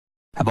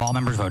Have all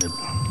members voted?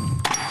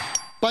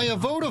 By a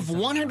vote of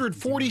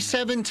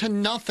 147 to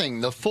nothing,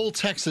 the full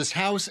Texas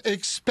House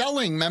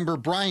expelling member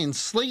Bryan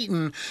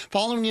Slaton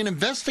following an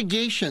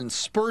investigation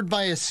spurred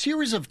by a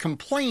series of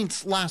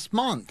complaints last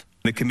month.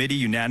 The committee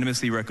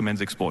unanimously recommends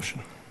expulsion.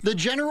 The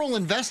General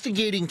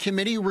Investigating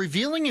Committee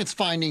revealing its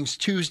findings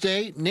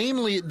Tuesday,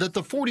 namely that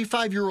the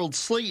 45-year-old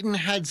Slaton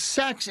had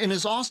sex in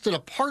his Austin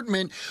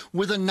apartment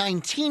with a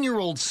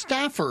 19-year-old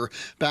staffer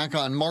back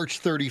on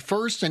March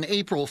 31st and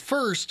April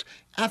 1st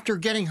after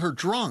getting her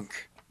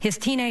drunk. His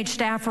teenage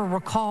staffer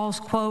recalls,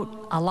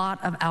 quote, a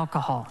lot of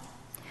alcohol,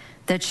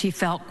 that she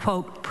felt,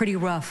 quote, pretty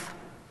rough,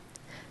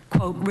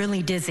 quote,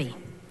 really dizzy,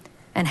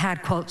 and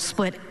had, quote,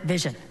 split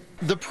vision.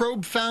 The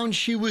probe found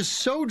she was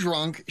so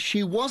drunk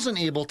she wasn't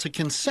able to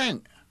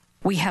consent.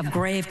 We have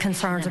grave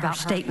concerns about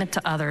statement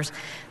to others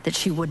that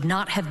she would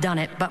not have done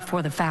it but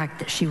for the fact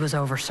that she was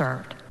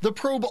overserved. The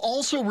probe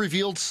also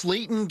revealed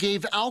Slaton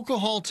gave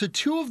alcohol to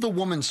two of the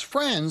woman's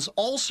friends,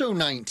 also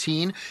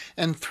 19,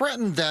 and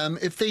threatened them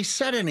if they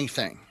said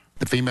anything.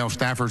 The female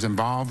staffers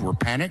involved were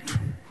panicked,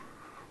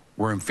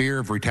 were in fear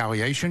of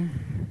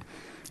retaliation,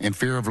 in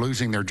fear of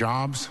losing their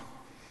jobs,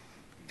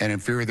 and in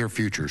fear of their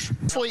futures.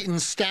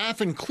 Slaton's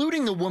staff,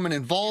 including the woman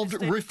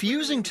involved,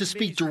 refusing to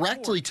speak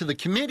directly to the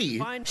committee.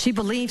 She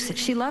believes that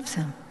she loves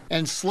him.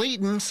 And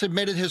Slaton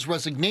submitted his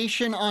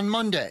resignation on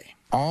Monday.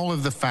 All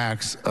of the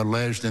facts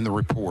alleged in the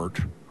report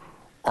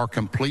are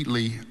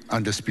completely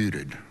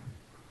undisputed.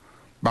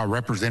 By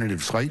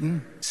Representative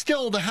Slaton.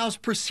 Still, the House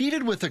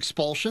proceeded with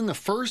expulsion, the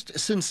first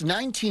since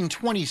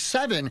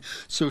 1927,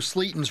 so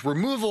Slaton's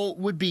removal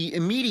would be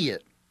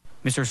immediate.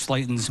 Mr.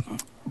 Slaton's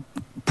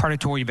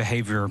predatory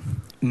behavior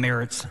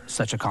merits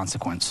such a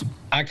consequence.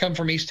 I come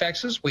from East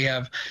Texas. We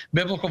have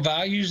biblical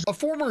values. A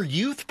former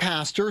youth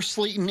pastor,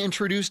 Slaton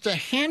introduced a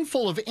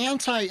handful of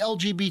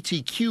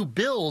anti-LGBTQ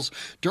bills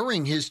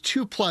during his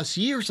 2+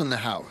 years in the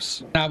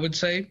House. I would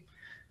say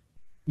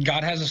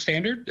God has a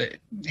standard that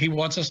he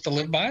wants us to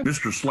live by.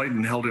 Mr.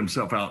 Slaton held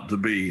himself out to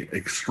be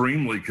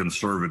extremely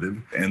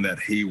conservative and that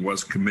he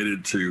was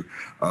committed to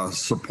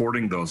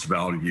supporting those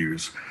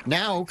values.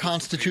 Now,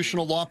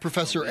 constitutional law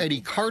professor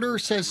Eddie Carter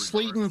says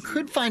Slaton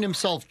could find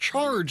himself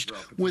charged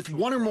with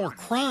one or more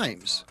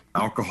crimes.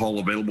 Alcohol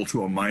available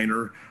to a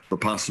minor, the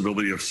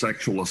possibility of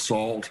sexual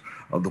assault,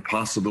 the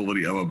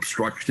possibility of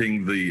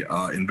obstructing the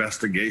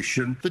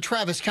investigation. The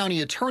Travis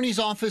County Attorney's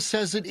Office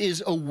says it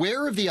is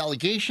aware of the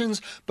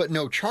allegations, but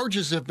no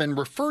charges have been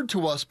referred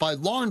to us by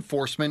law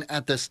enforcement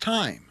at this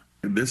time.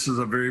 This is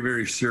a very,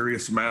 very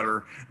serious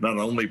matter, not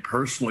only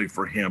personally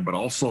for him, but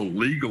also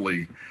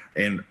legally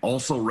and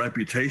also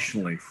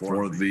reputationally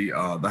for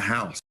the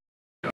House.